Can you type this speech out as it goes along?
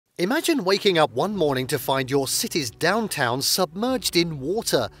Imagine waking up one morning to find your city's downtown submerged in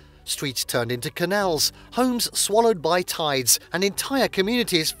water, streets turned into canals, homes swallowed by tides, and entire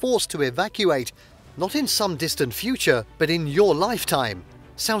communities forced to evacuate. Not in some distant future, but in your lifetime.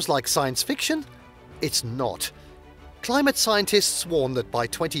 Sounds like science fiction? It's not. Climate scientists warn that by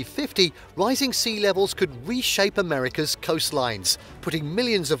 2050, rising sea levels could reshape America's coastlines, putting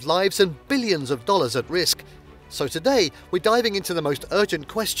millions of lives and billions of dollars at risk. So today, we're diving into the most urgent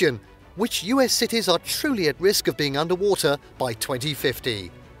question: which US cities are truly at risk of being underwater by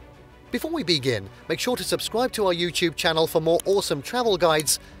 2050? Before we begin, make sure to subscribe to our YouTube channel for more awesome travel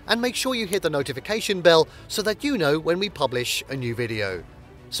guides, and make sure you hit the notification bell so that you know when we publish a new video.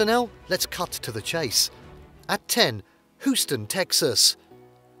 So now, let's cut to the chase. At 10, Houston, Texas.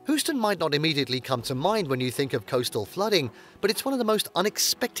 Houston might not immediately come to mind when you think of coastal flooding, but it's one of the most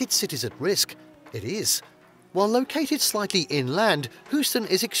unexpected cities at risk. It is. While located slightly inland, Houston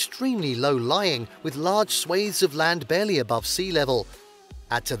is extremely low-lying, with large swathes of land barely above sea level.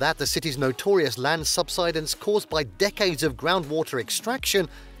 Add to that the city's notorious land subsidence caused by decades of groundwater extraction,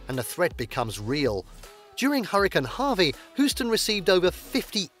 and the threat becomes real. During Hurricane Harvey, Houston received over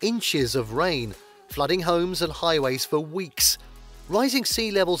 50 inches of rain, flooding homes and highways for weeks. Rising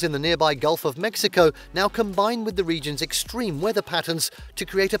sea levels in the nearby Gulf of Mexico now combine with the region's extreme weather patterns to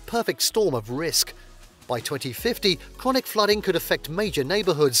create a perfect storm of risk. By 2050, chronic flooding could affect major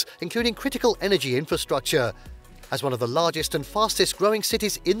neighborhoods, including critical energy infrastructure. As one of the largest and fastest growing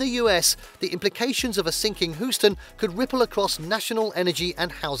cities in the US, the implications of a sinking Houston could ripple across national energy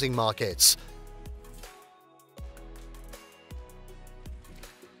and housing markets.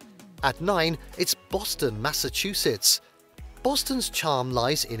 At 9, it's Boston, Massachusetts. Boston's charm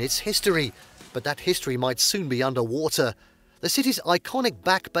lies in its history, but that history might soon be underwater. The city's iconic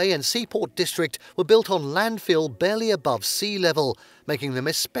Back Bay and Seaport District were built on landfill barely above sea level, making them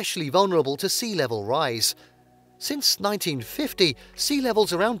especially vulnerable to sea level rise. Since 1950, sea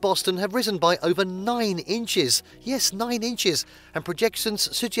levels around Boston have risen by over 9 inches. Yes, 9 inches, and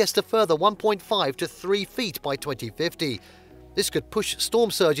projections suggest a further 1.5 to 3 feet by 2050. This could push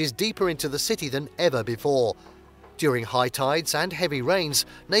storm surges deeper into the city than ever before. During high tides and heavy rains,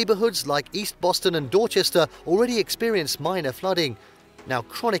 neighborhoods like East Boston and Dorchester already experience minor flooding. Now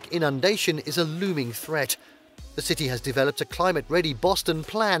chronic inundation is a looming threat. The city has developed a climate-ready Boston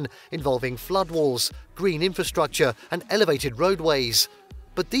plan involving flood walls, green infrastructure, and elevated roadways.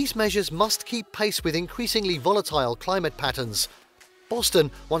 But these measures must keep pace with increasingly volatile climate patterns.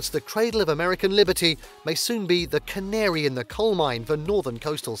 Boston, once the cradle of American liberty, may soon be the canary in the coal mine for northern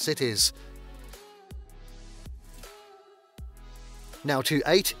coastal cities. Now to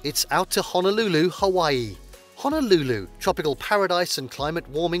 8, it's out to Honolulu, Hawaii. Honolulu, tropical paradise and climate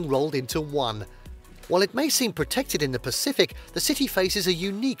warming rolled into one. While it may seem protected in the Pacific, the city faces a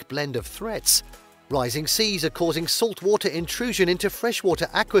unique blend of threats. Rising seas are causing saltwater intrusion into freshwater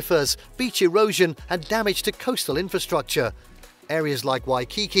aquifers, beach erosion, and damage to coastal infrastructure. Areas like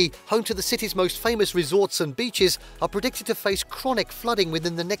Waikiki, home to the city's most famous resorts and beaches, are predicted to face chronic flooding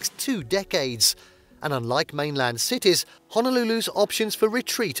within the next 2 decades. And unlike mainland cities, Honolulu's options for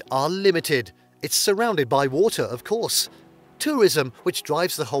retreat are limited. It's surrounded by water, of course. Tourism, which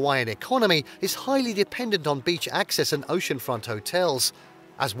drives the Hawaiian economy, is highly dependent on beach access and oceanfront hotels.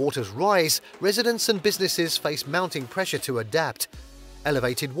 As waters rise, residents and businesses face mounting pressure to adapt.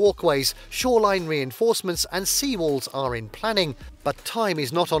 Elevated walkways, shoreline reinforcements, and seawalls are in planning, but time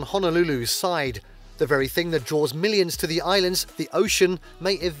is not on Honolulu's side. The very thing that draws millions to the islands, the ocean,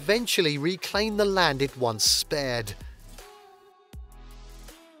 may eventually reclaim the land it once spared.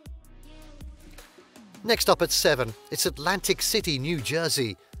 Next up at 7, it's Atlantic City, New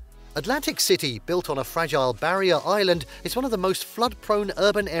Jersey. Atlantic City, built on a fragile barrier island, is one of the most flood-prone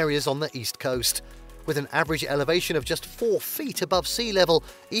urban areas on the East Coast. With an average elevation of just 4 feet above sea level,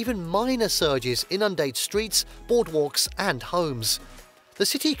 even minor surges inundate streets, boardwalks, and homes. The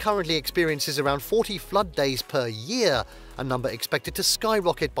city currently experiences around 40 flood days per year, a number expected to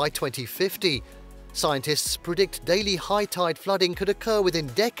skyrocket by 2050. Scientists predict daily high tide flooding could occur within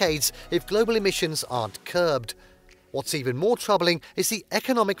decades if global emissions aren't curbed. What's even more troubling is the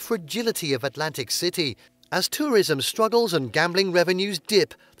economic fragility of Atlantic City. As tourism struggles and gambling revenues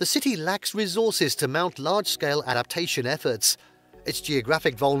dip, the city lacks resources to mount large-scale adaptation efforts. Its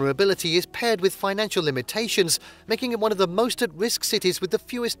geographic vulnerability is paired with financial limitations, making it one of the most at-risk cities with the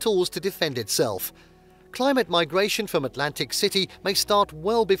fewest tools to defend itself. Climate migration from Atlantic City may start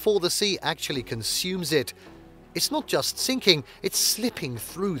well before the sea actually consumes it. It's not just sinking, it's slipping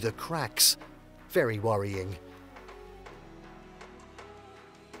through the cracks. Very worrying.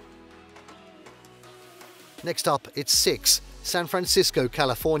 Next up, it's 6. San Francisco,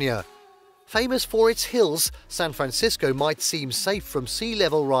 California. Famous for its hills, San Francisco might seem safe from sea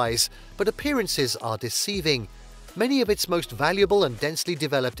level rise, but appearances are deceiving. Many of its most valuable and densely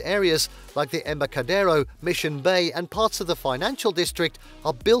developed areas, like the Embarcadero, Mission Bay, and parts of the financial district,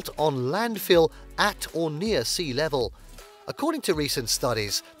 are built on landfill at or near sea level. According to recent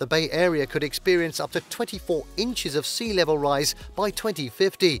studies, the Bay Area could experience up to 24 inches of sea level rise by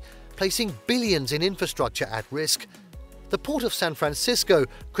 2050, placing billions in infrastructure at risk. The Port of San Francisco,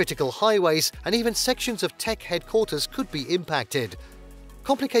 critical highways, and even sections of tech headquarters could be impacted.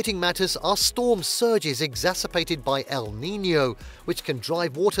 Complicating matters are storm surges exacerbated by El Niño, which can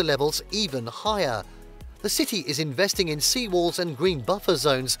drive water levels even higher. The city is investing in seawalls and green buffer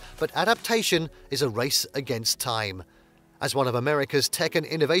zones, but adaptation is a race against time. As one of America's tech and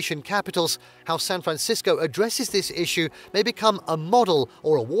innovation capitals, how San Francisco addresses this issue may become a model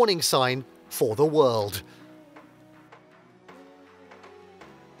or a warning sign for the world.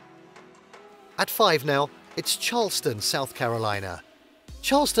 At 5 now, it's Charleston, South Carolina.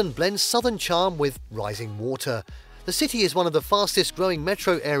 Charleston blends southern charm with rising water. The city is one of the fastest growing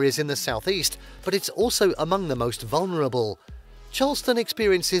metro areas in the southeast, but it's also among the most vulnerable. Charleston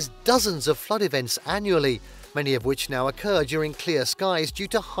experiences dozens of flood events annually, many of which now occur during clear skies due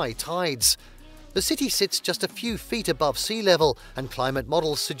to high tides. The city sits just a few feet above sea level, and climate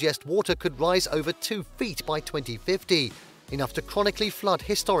models suggest water could rise over 2 feet by 2050, enough to chronically flood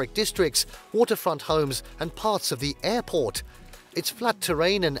historic districts, waterfront homes, and parts of the airport. Its flat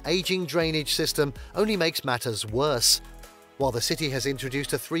terrain and aging drainage system only makes matters worse. While the city has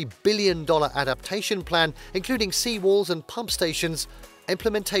introduced a $3 billion adaptation plan, including seawalls and pump stations,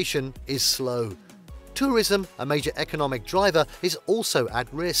 implementation is slow. Tourism, a major economic driver, is also at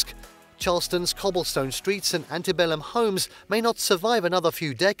risk. Charleston's cobblestone streets and antebellum homes may not survive another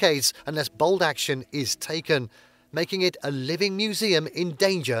few decades unless bold action is taken, making it a living museum in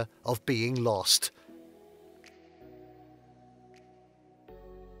danger of being lost.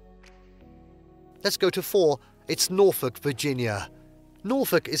 Let's go to 4. It's Norfolk, Virginia.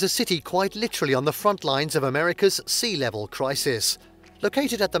 Norfolk is a city quite literally on the front lines of America's sea level crisis.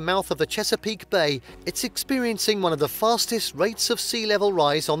 Located at the mouth of the Chesapeake Bay, it's experiencing one of the fastest rates of sea level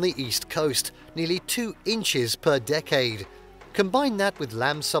rise on the East Coast, nearly 2 inches per decade. Combine that with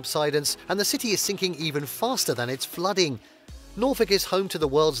land subsidence, and the city is sinking even faster than it's flooding. Norfolk is home to the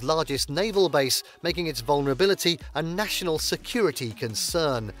world's largest naval base, making its vulnerability a national security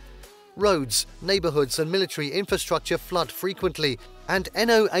concern. Roads, neighborhoods, and military infrastructure flood frequently, and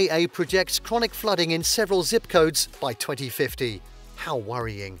NOAA projects chronic flooding in several zip codes by 2050. How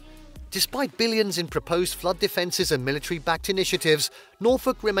worrying. Despite billions in proposed flood defenses and military-backed initiatives,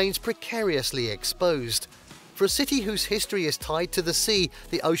 Norfolk remains precariously exposed. For a city whose history is tied to the sea,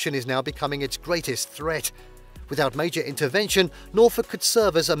 the ocean is now becoming its greatest threat. Without major intervention, Norfolk could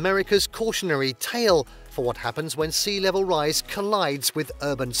serve as America's cautionary tale for what happens when sea level rise collides with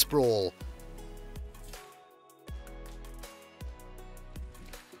urban sprawl.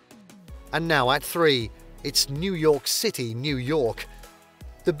 And now at 3, it's New York City, New York.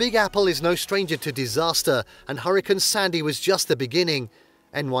 The Big Apple is no stranger to disaster, and Hurricane Sandy was just the beginning.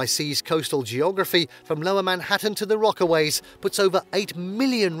 NYC's coastal geography, from Lower Manhattan to the Rockaways, puts over 8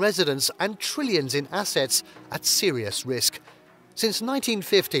 million residents and trillions in assets at serious risk. Since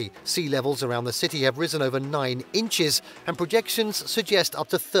 1950, sea levels around the city have risen over 9 inches, and projections suggest up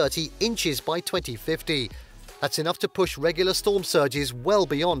to 30 inches by 2050. That's enough to push regular storm surges well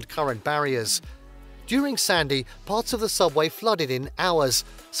beyond current barriers. During Sandy, parts of the subway flooded in hours,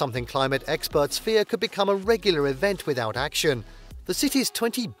 something climate experts fear could become a regular event without action. The city's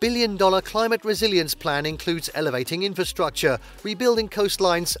 $20 billion climate resilience plan includes elevating infrastructure, rebuilding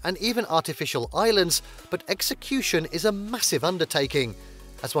coastlines, and even artificial islands, but execution is a massive undertaking.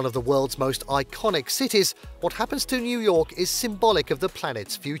 As one of the world's most iconic cities, what happens to New York is symbolic of the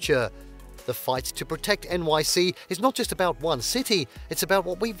planet's future. The fight to protect NYC is not just about one city, it's about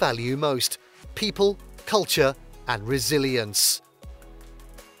what we value most: people, culture, and resilience.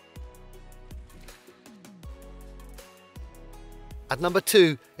 At number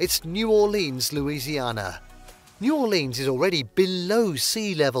 2, it's New Orleans, Louisiana. New Orleans is already below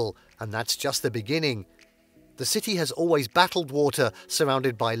sea level, and that's just the beginning. The city has always battled water,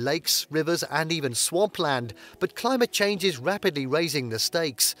 surrounded by lakes, rivers, and even swampland, but climate change is rapidly raising the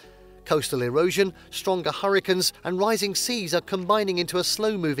stakes. Coastal erosion, stronger hurricanes, and rising seas are combining into a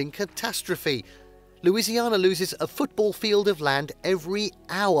slow-moving catastrophe. Louisiana loses a football field of land every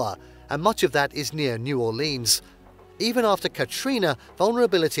hour, and much of that is near New Orleans. Even after Katrina,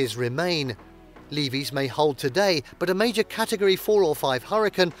 vulnerabilities remain. Levees may hold today, but a major Category 4 or 5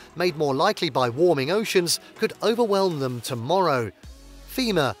 hurricane, made more likely by warming oceans, could overwhelm them tomorrow.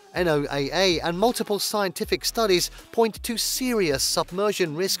 FEMA, NOAA and multiple scientific studies point to serious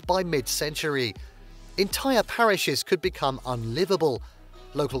submersion risk by mid-century. Entire parishes could become unlivable.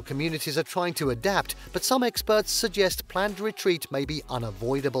 Local communities are trying to adapt, but some experts suggest planned retreat may be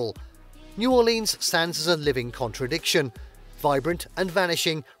unavoidable. New Orleans stands as a living contradiction. Vibrant and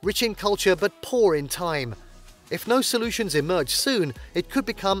vanishing, rich in culture but poor in time. If no solutions emerge soon, it could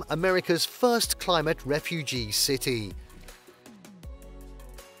become America's first climate refugee city.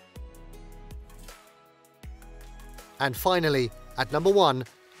 And finally, at number 1,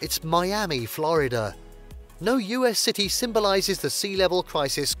 it's Miami, Florida. No US city symbolizes the sea level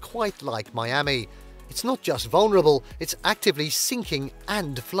crisis quite like Miami. It's not just vulnerable, it's actively sinking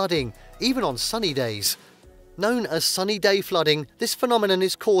and flooding, even on sunny days. Known as sunny day flooding, this phenomenon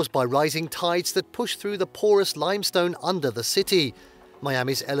is caused by rising tides that push through the porous limestone under the city.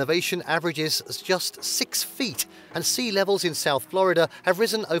 Miami's elevation averages just 6 feet, and sea levels in South Florida have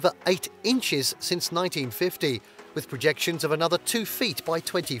risen over 8 inches since 1950, with projections of another 2 feet by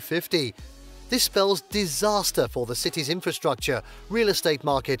 2050. This spells disaster for the city's infrastructure, real estate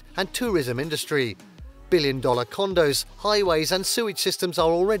market and tourism industry. Billion-dollar condos, highways and sewage systems are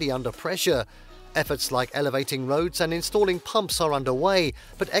already under pressure. Efforts like elevating roads and installing pumps are underway,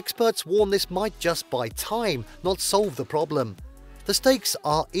 but experts warn this might just buy time, not solve the problem. The stakes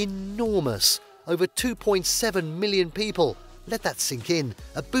are enormous. Over 2.7 million people. Let that sink in.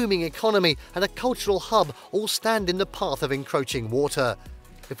 A booming economy and a cultural hub all stand in the path of encroaching water.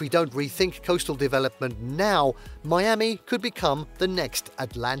 If we don't rethink coastal development now, Miami could become the next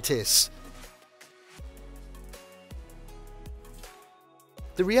Atlantis.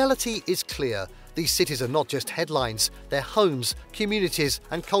 The reality is clear. These cities are not just headlines, they're homes, communities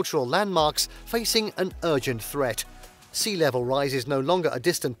and cultural landmarks facing an urgent threat. Sea level rise is no longer a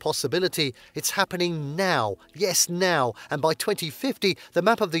distant possibility, it's happening now, yes now, and by 2050 the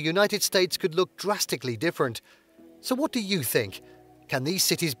map of the United States could look drastically different. So what do you think? Can these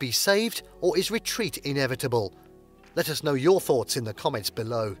cities be saved, or is retreat inevitable? Let us know your thoughts in the comments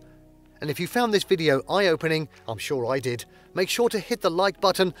below. And if you found this video eye-opening, I'm sure I did, make sure to hit the like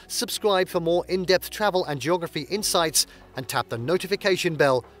button, subscribe for more in-depth travel and geography insights, and tap the notification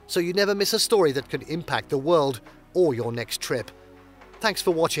bell so you never miss a story that could impact the world or your next trip. Thanks for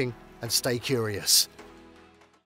watching, and stay curious.